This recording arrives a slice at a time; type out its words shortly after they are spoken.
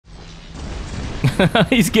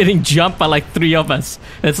He's getting jumped by like 3 of us.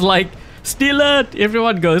 It's like, steal it!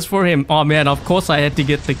 Everyone goes for him. Oh man, of course I had to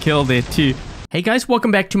get the kill there too. Hey guys,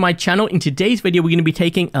 welcome back to my channel. In today's video, we're going to be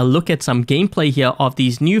taking a look at some gameplay here of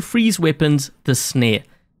these new freeze weapons, the Snaer.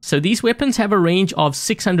 So these weapons have a range of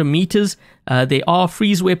 600 meters. They are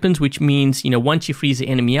freeze weapons, which means, once you freeze the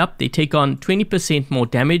enemy up, they take on 20% more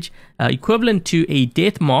damage, equivalent to a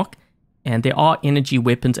death mark, and they are energy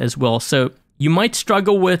weapons as well. So you might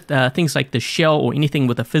struggle with things like the shell or anything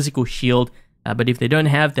with a physical shield, but if they don't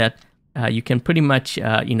have that, you can pretty much,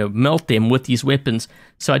 melt them with these weapons.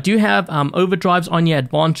 So I do have overdrives on your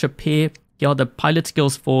advanced repair. Here are the pilot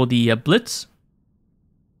skills for the Blitz.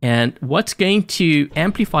 And what's going to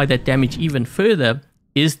amplify that damage even further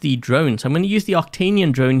is the drone. So I'm going to use the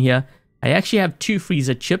Octanian drone here. I actually have 2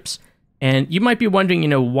 freezer chips. And you might be wondering,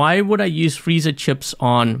 why would I use freezer chips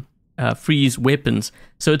on freeze weapons?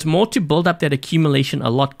 So it's more to build up that accumulation a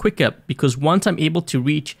lot quicker, because once I'm able to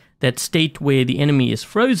reach that state where the enemy is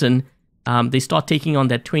frozen, they start taking on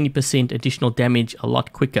that 20% additional damage a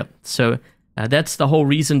lot quicker. So that's the whole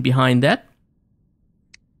reason behind that.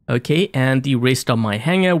 Okay, and the rest of my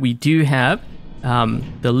hanger, we do have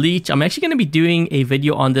the leech. I'm actually going to be doing a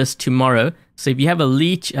video on this tomorrow. So if you have a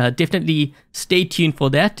leech, definitely stay tuned for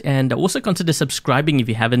that. And also consider subscribing if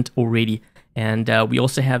you haven't already. And we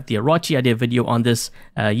also have the Arachi. I did a video on this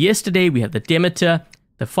yesterday. We have the Demeter,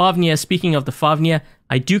 the Fenrir. Speaking of the Fenrir,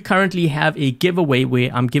 I do currently have a giveaway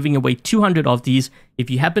where I'm giving away 200 of these. If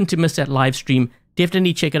you happen to miss that live stream,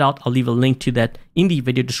 definitely check it out. I'll leave a link to that in the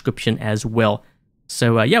video description as well.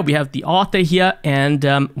 So yeah, we have the Arthur here, and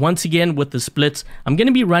once again with the splits, I'm going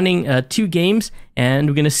to be running 2 games, and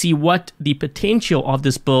we're going to see what the potential of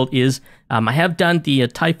this build is. I have done the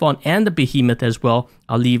Typhon and the Behemoth as well.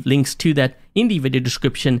 I'll leave links to that in the video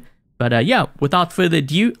description. But yeah, without further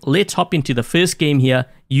ado, let's hop into the first game here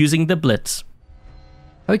using the Blitz.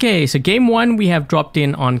 Okay, so game 1 we have dropped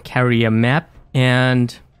in on carrier map,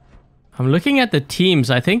 and I'm looking at the teams.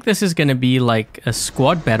 I think this is going to be like a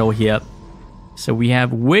squad battle here. So we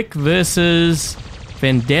have Wick versus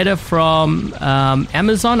Vendetta from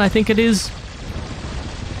Amazon, I think it is.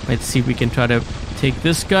 Let's see if we can try to take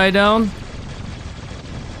this guy down.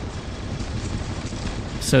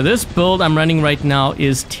 So this build I'm running right now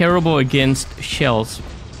is terrible against shells.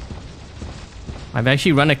 I've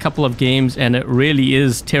actually run a couple of games and it really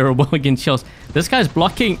is terrible against shells. This guy's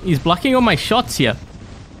blocking, he's blocking all my shots here.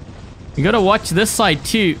 You gotta watch this side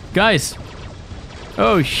too, guys.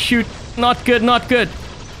 Oh shoot. Not good, not good.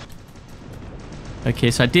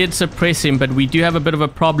 Okay, so I did suppress him, but we do have a bit of a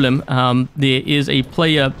problem. There is a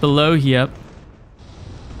player below here.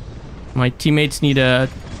 My teammates need a...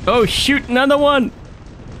 Oh, shoot, another one!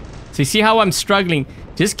 So you see how I'm struggling?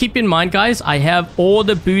 Just keep in mind, guys, I have all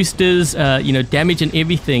the boosters, damage and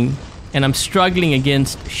everything, and I'm struggling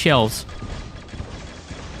against shells.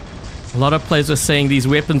 A lot of players are saying these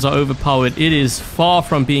weapons are overpowered. It is far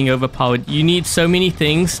from being overpowered. You need so many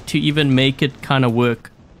things to even make it kind of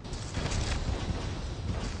work.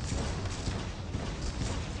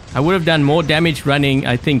 I would have done more damage running,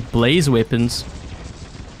 I think, Blaze weapons.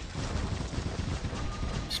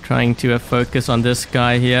 Just trying to focus on this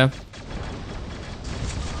guy here.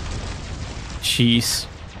 Jeez.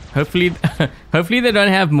 Hopefully, hopefully they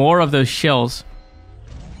don't have more of those shells.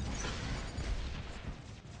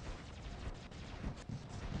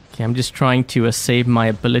 Okay, I'm just trying to save my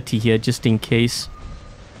ability here just in case.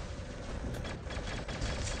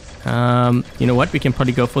 You know what? We can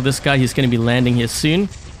probably go for this guy. He's going to be landing here soon.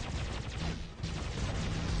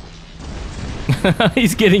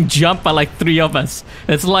 He's getting jumped by like 3 of us.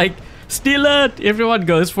 It's like, steal it! Everyone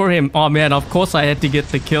goes for him. Oh man, of course I had to get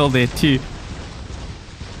the kill there too.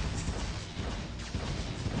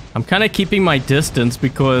 I'm kind of keeping my distance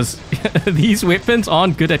because these weapons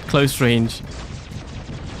aren't good at close range.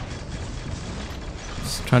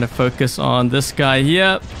 Trying to focus on this guy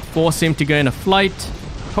here. Force him to go in a flight.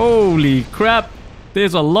 Holy crap.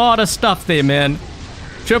 There's a lot of stuff there, man.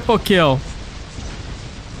 Triple kill.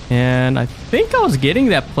 And I think I was getting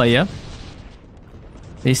that player.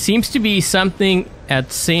 There seems to be something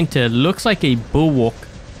at center. Looks like a bulwark.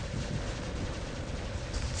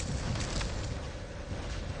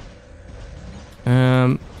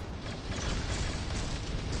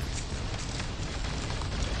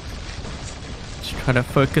 Try to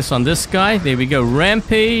focus on this guy. There we go.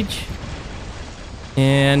 Rampage.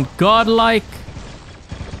 And Godlike.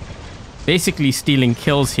 Basically stealing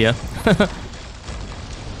kills here.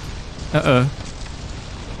 Uh-oh.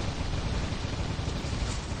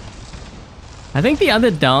 I think the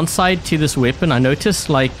other downside to this weapon, I noticed,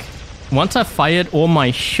 like, once I fired all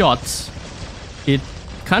my shots, it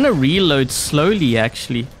kind of reloads slowly,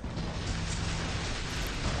 actually.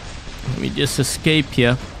 Let me just escape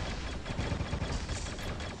here.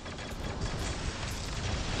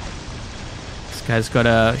 This guy's got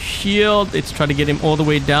a shield. Let's try to get him all the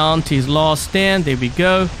way down to his last stand. There we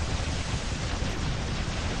go.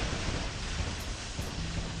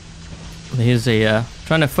 Here's a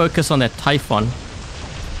trying to focus on that Typhon.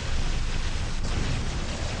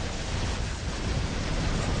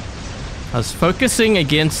 I was focusing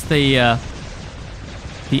against the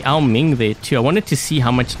Ao Ming there too. I wanted to see how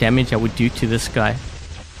much damage I would do to this guy.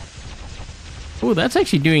 Oh, that's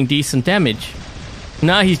actually doing decent damage.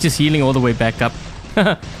 Nah, he's just healing all the way back up.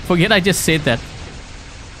 Forget I just said that.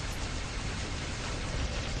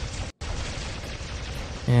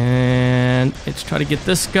 And let's try to get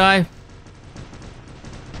this guy.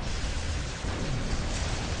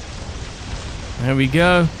 There we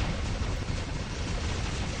go.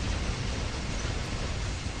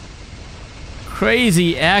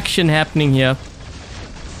 Crazy action happening here.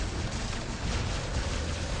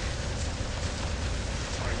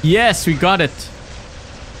 Yes, we got it.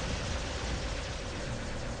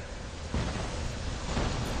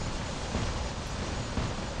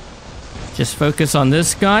 Just focus on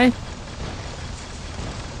this guy.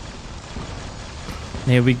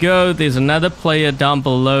 There we go. There's another player down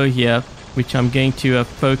below here, which I'm going to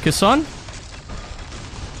focus on.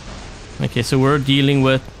 Okay, so we're dealing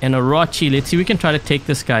with an Orochi. Let's see if we can try to take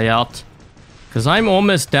this guy out. Because I'm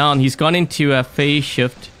almost down. He's gone into a phase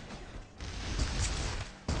shift.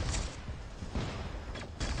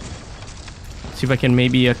 See if I can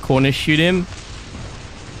maybe corner shoot him.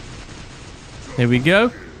 There we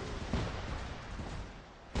go.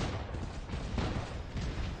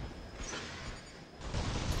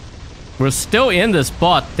 We're still in this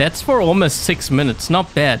bot. That's for almost 6 minutes.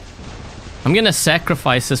 Not bad. I'm gonna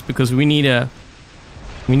sacrifice this because we need to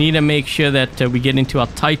make sure that we get into our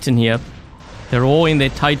Titan here. They're all in their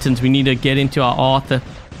Titans. We need to get into our Arthur.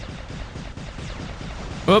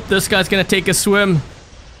 Oh, this guy's gonna take a swim.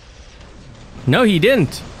 No, he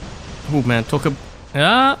didn't. Oh man,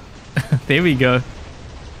 there we go.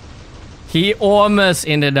 He almost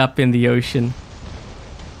ended up in the ocean.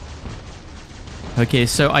 Okay,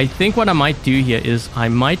 so I think what I might do here is I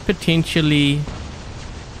might potentially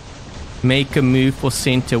make a move for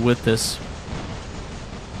center with this.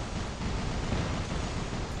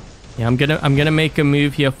 Yeah, I'm gonna make a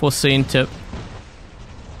move here for center.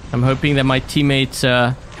 I'm hoping that my teammates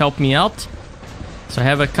help me out. So I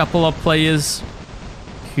have a couple of players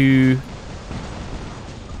who...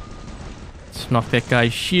 Let's knock that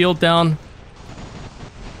guy's shield down.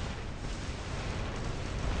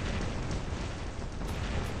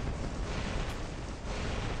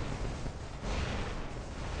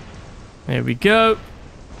 There we go.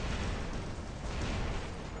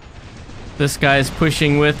 This guy is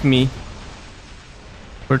pushing with me.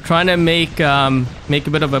 We're trying to make a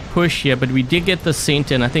bit of a push here, but we did get the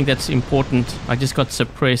center, and I think that's important. I just got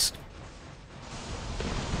suppressed.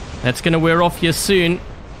 That's gonna wear off here soon.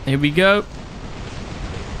 Here we go.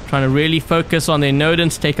 Trying to really focus on their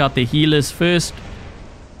Nodens, take out the healers first.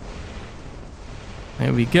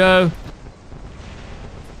 There we go.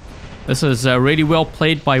 This is really well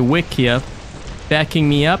played by Wick here, backing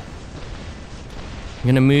me up. I'm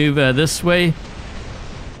gonna move this way.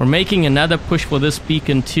 We're making another push for this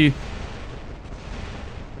beacon too.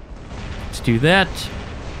 Let's do that.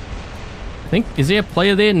 I think, is there a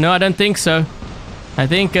player there? No, I don't think so. I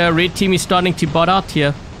think red team is starting to bot out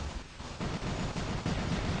here.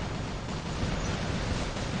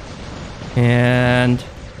 And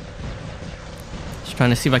just trying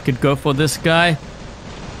to see if I could go for this guy.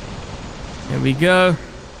 There we go.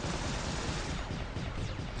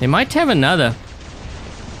 They might have another.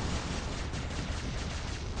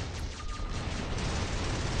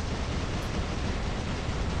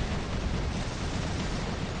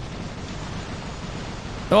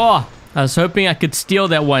 Oh, I was hoping I could steal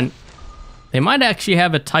that one. They might actually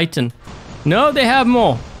have a Titan. No, they have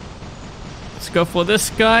more. Let's go for this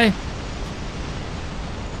guy.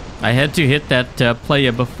 I had to hit that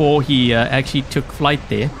player before he actually took flight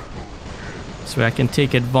there, so I can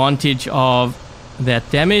take advantage of that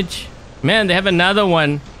damage. Man, they have another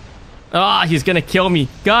one. Ah, he's gonna kill me.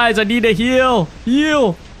 Guys, I need a heal.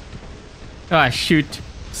 Heal. Ah, shoot.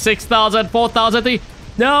 6,000, 4,000, 3.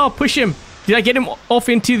 No, push him. Did I get him off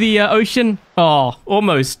into the ocean? Oh,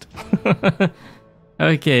 almost.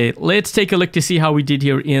 Okay, let's take a look to see how we did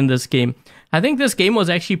here in this game. I think this game was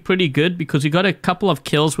actually pretty good because we got a couple of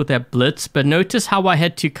kills with that Blitz, but notice how I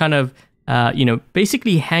had to kind of,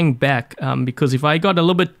 basically hang back, because if I got a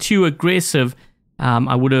little bit too aggressive,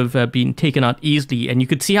 I would have been taken out easily. And you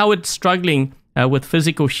could see how it's struggling with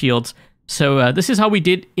physical shields. So this is how we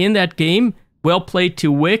did in that game. Well played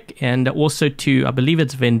to Wick and also to, I believe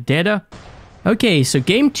it's Vendetta. Okay, so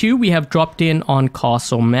game 2 we have dropped in on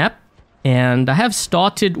Castle Map. And I have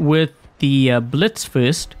started with the Blitz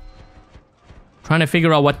first. Trying to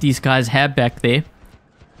figure out what these guys have back there.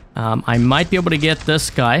 I might be able to get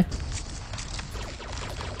this guy.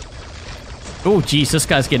 Oh, geez, this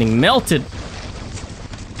guy's getting melted.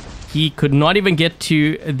 He could not even get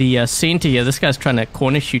to the center here. This guy's trying to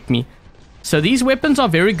corner shoot me. So these weapons are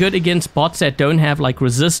very good against bots that don't have like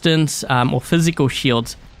resistance or physical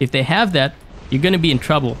shields. If they have that, you're going to be in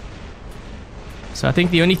trouble. So I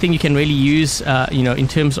think the only thing you can really use, in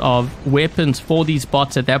terms of weapons for these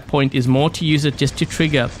bots at that point is more to use it just to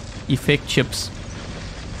trigger effect chips.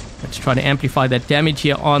 Let's try to amplify that damage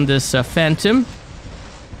here on this Phantom.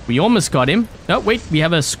 We almost got him. Oh, wait, we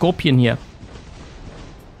have a Scorpion here.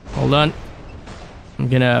 Hold on. I'm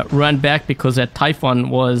gonna run back because that Typhon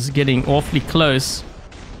was getting awfully close.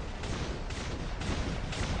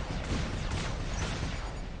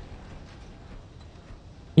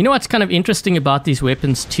 You know what's kind of interesting about these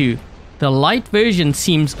weapons too? The light version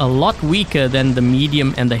seems a lot weaker than the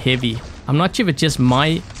medium and the heavy. I'm not sure if it's just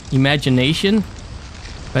my imagination,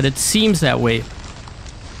 but it seems that way.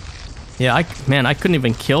 Yeah, I couldn't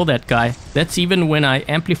even kill that guy. That's even when I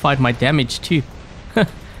amplified my damage too.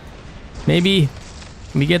 Maybe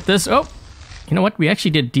we get this. Oh, you know what? We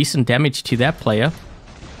actually did decent damage to that player.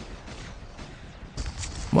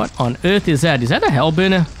 What on earth is that? Is that a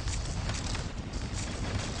Hellburner?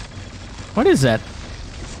 What is that?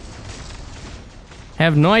 I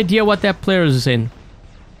have no idea what that player is in.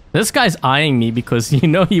 This guy's eyeing me because you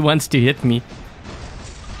know he wants to hit me.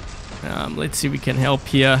 Let's see if we can help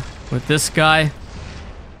here with this guy.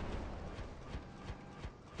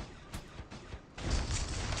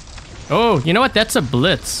 Oh, you know what? That's a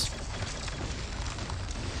Blitz.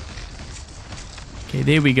 Okay,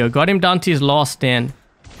 there we go. Got him down to his last stand.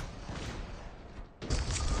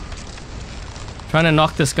 Trying to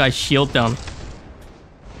knock this guy's shield down.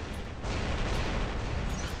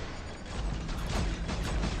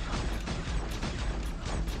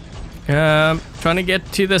 Trying to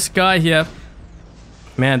get to this guy here.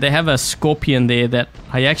 Man, they have a Scorpion there that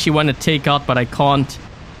I actually want to take out, but I can't.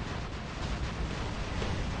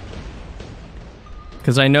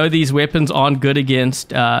 Because I know these weapons aren't good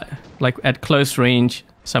against, like, at close range.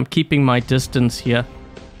 So I'm keeping my distance here.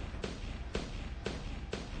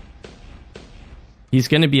 He's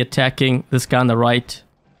going to be attacking this guy on the right.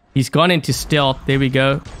 He's gone into stealth. There we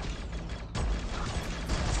go.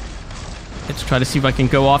 Let's try to see if I can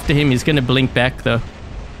go after him. He's going to blink back, though.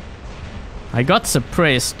 I got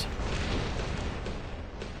suppressed.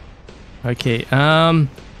 Okay, I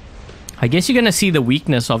guess you're going to see the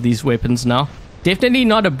weakness of these weapons now. Definitely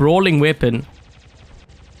not a brawling weapon.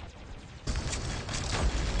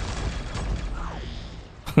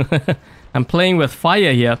 I'm playing with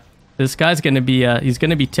fire here. This guy's gonna be he's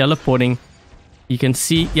gonna be teleporting. You can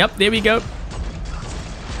see, yep, there we go.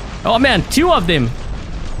 Oh man, 2 of them.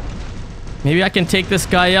 Maybe I can take this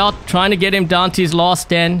guy out, trying to get him down to his last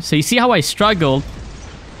stand. So you see how I struggled.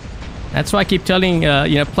 That's why I keep telling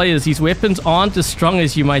players, these weapons aren't as strong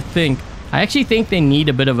as you might think. I actually think they need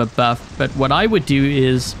a bit of a buff, but what I would do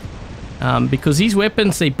is, because these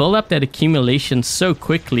weapons, they build up that accumulation so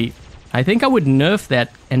quickly, I think I would nerf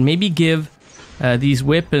that and maybe give these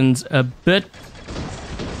weapons a bit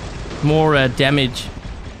more damage.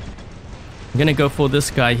 I'm gonna go for this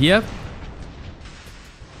guy here.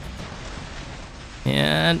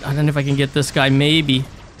 And I don't know if I can get this guy, maybe.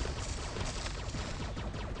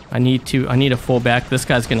 I need to fall back. This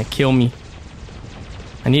guy's gonna kill me.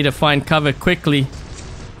 I need to find cover quickly.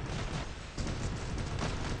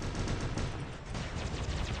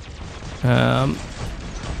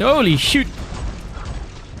 Holy shoot.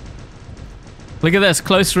 Look at this,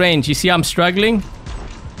 close range. You see I'm struggling?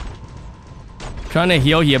 Trying to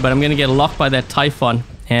heal here, but I'm going to get locked by that Typhon.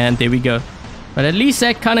 And there we go. But at least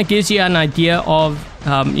that kind of gives you an idea of,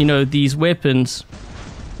 these weapons.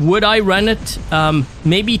 Would I run it?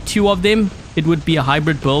 Maybe 2 of them. It would be a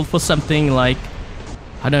hybrid build for something like,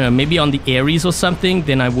 I don't know, maybe on the Ares or something,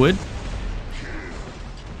 then I would.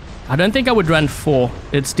 I don't think I would run 4.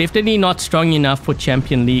 It's definitely not strong enough for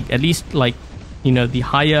Champion League. At least, like, the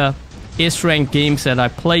higher S-rank games that I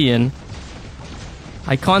play in,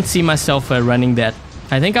 I can't see myself running that.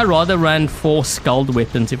 I think I'd rather run 4 Scald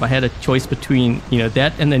weapons if I had a choice between,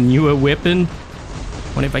 that and the newer weapon.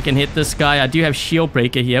 Wonder if I can hit this guy. I do have Shield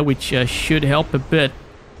Breaker here, which should help a bit.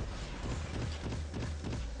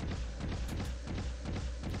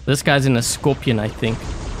 This guy's in a scorpion, I think.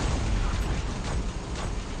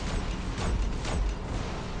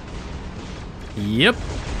 Yep.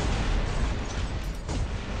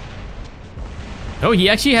 Oh, he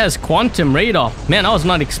actually has quantum radar. Man, I was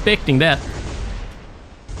not expecting that.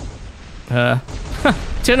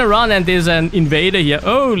 Turn around and there's an invader here.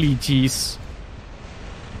 Holy jeez.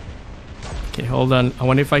 Okay, hold on. I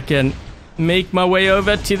wonder if I can make my way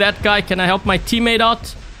over to that guy. Can I help my teammate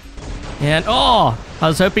out? And oh, I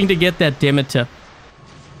was hoping to get that Demeter.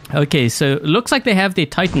 Okay, so it looks like they have their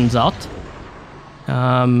Titans out.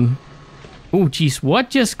 Oh jeez,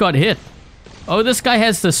 what just got hit? Oh, this guy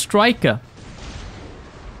has the Striker.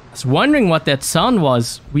 I was wondering what that sound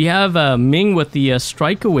was. We have Ming with the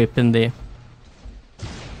Striker weapon there.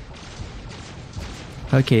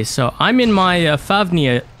 Okay, so I'm in my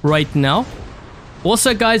Fenrir right now.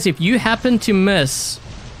 Also, guys, if you happen to miss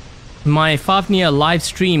my Fenrir live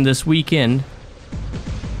stream this weekend,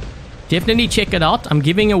 definitely check it out. I'm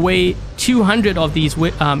giving away 200 of these,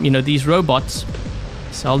 these robots.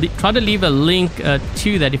 So I'll try to leave a link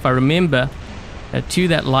to that if I remember, to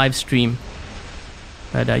that live stream.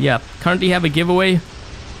 But yeah, currently have a giveaway.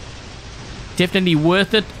 Definitely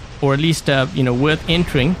worth it, or at least worth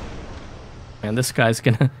entering. Man, this guy's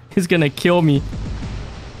gonna kill me.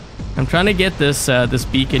 I'm trying to get this this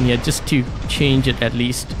beacon here just to change it at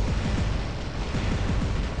least.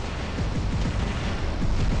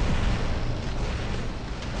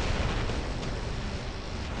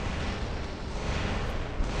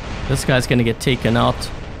 This guy's gonna get taken out.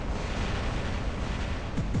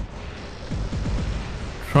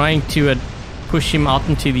 Trying to push him out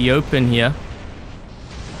into the open here.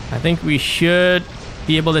 I think we should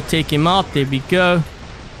be able to take him out. There we go.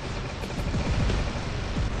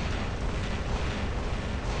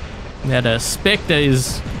 That Spectre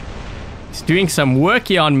is doing some work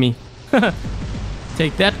here on me.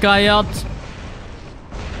 Take that guy out.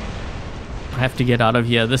 I have to get out of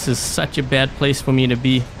here. This is such a bad place for me to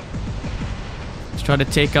be. Let's try to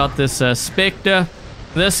take out this Spectre.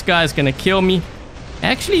 This guy's gonna kill me.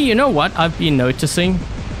 Actually, you know what I've been noticing?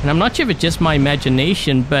 And I'm not sure if it's just my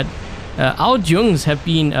imagination, but our Jungs have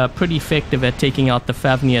been pretty effective at taking out the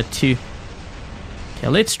Fenrir too. Okay,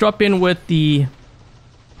 let's drop in with the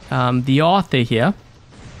Arthur here.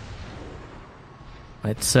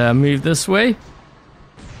 Let's move this way.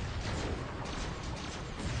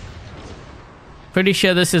 Pretty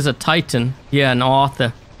sure this is a Titan. Yeah, an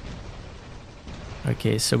Arthur.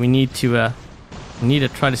 Okay, so we need to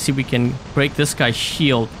try to see if we can break this guy's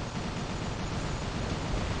shield.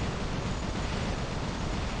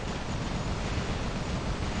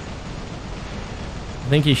 I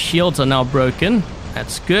think his shields are now broken.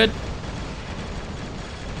 That's good.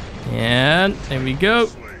 And there we go.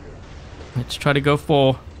 Let's try to go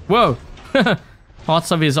for... Whoa!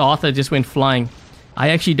 Parts of his Arthur just went flying. I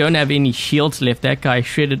actually don't have any shields left. That guy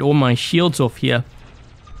shredded all my shields off here.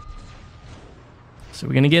 So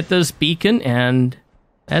we're going to get this beacon, and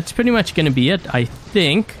that's pretty much going to be it, I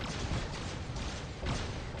think.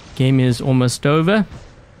 Game is almost over.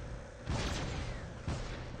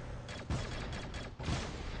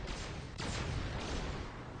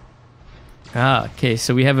 Ah, okay,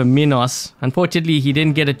 so we have a Minos. Unfortunately, he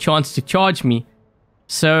didn't get a chance to charge me.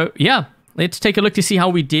 So, yeah, let's take a look to see how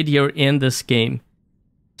we did here in this game.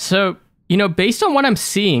 So, based on what I'm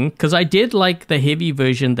seeing, because I did like the heavy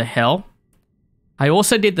version, the Hell. I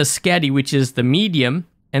also did the Scatty, which is the medium.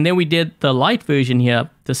 And then we did the light version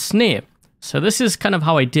here, the Snaer. So this is kind of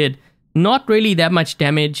how I did. Not really that much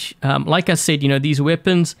damage. Like I said, these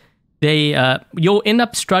weapons, you'll end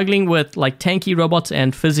up struggling with like tanky robots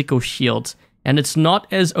and physical shields. And it's not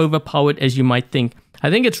as overpowered as you might think.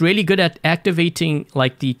 I think it's really good at activating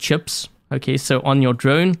like the chips. Okay, so on your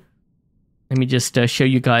drone. Let me just show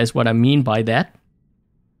you guys what I mean by that.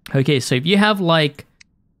 Okay, so if you have like,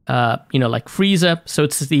 like Freezer. So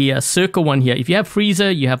it's the circle one here. If you have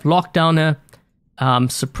Freezer, you have Lockdowner,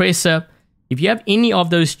 Suppressor. If you have any of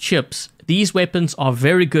those chips, these weapons are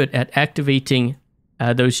very good at activating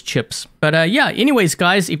those chips. But yeah, anyways,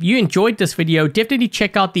 guys, if you enjoyed this video, definitely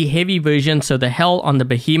check out the heavy version. So the Hell on the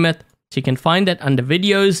Behemoth. So you can find that under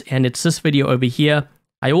videos, and it's this video over here.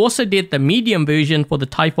 I also did the medium version for the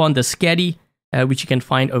Typhon, the Scatty, which you can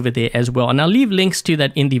find over there as well. And I'll leave links to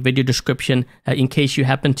that in the video description in case you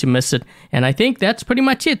happen to miss it. And I think that's pretty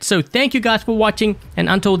much it. So thank you guys for watching, and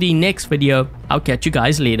until the next video, I'll catch you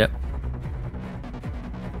guys later.